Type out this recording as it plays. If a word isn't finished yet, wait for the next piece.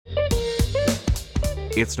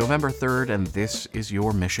It's November 3rd, and this is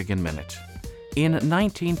your Michigan Minute. In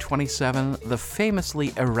 1927, the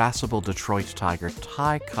famously irascible Detroit Tiger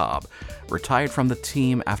Ty Cobb retired from the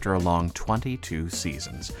team after a long 22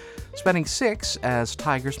 seasons, spending 6 as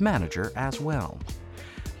Tigers manager as well.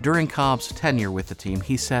 During Cobb's tenure with the team,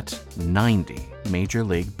 he set 90 Major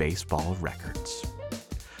League Baseball records.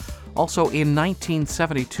 Also in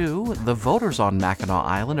 1972, the voters on Mackinac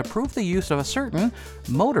Island approved the use of a certain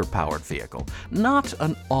motor-powered vehicle. Not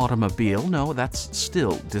an automobile, no, that's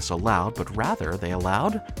still disallowed, but rather they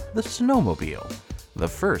allowed the snowmobile, the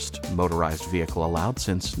first motorized vehicle allowed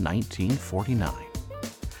since 1949.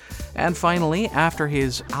 And finally, after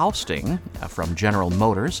his ousting from General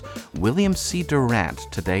Motors, William C. Durant,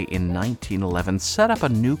 today in 1911, set up a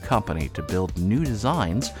new company to build new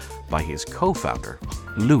designs by his co-founder,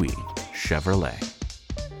 Louis Chevrolet.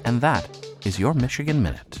 And that is your Michigan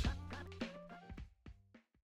Minute.